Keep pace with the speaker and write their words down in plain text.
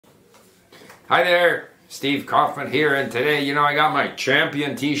Hi there, Steve Kaufman here, and today, I got my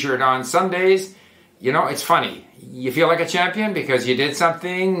champion t-shirt on. Some days, it's funny. You feel like a champion because you did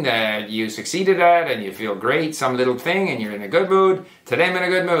something that you succeeded at and you feel great, some little thing, and you're in a good mood. Today I'm in a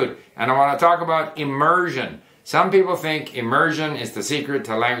good mood, and I want to talk about immersion. Some people think immersion is the secret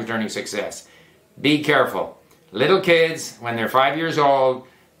to language learning success. Be careful. Little kids, when they're 5 years old,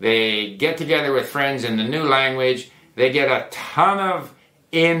 they get together with friends in the new language. They get a ton of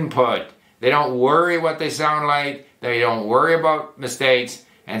input. They don't worry what they sound like. They don't worry about mistakes.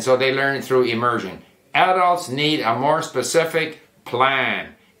 And so they learn through immersion. Adults need a more specific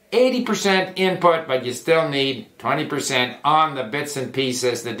plan. 80% input, but you still need 20% on the bits and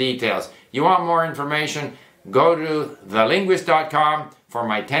pieces, the details. You want more information? Go to thelinguist.com for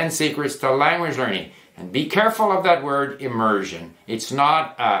my 10 secrets to language learning. And be careful of that word immersion. It's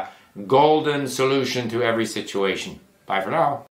not a golden solution to every situation. Bye for now.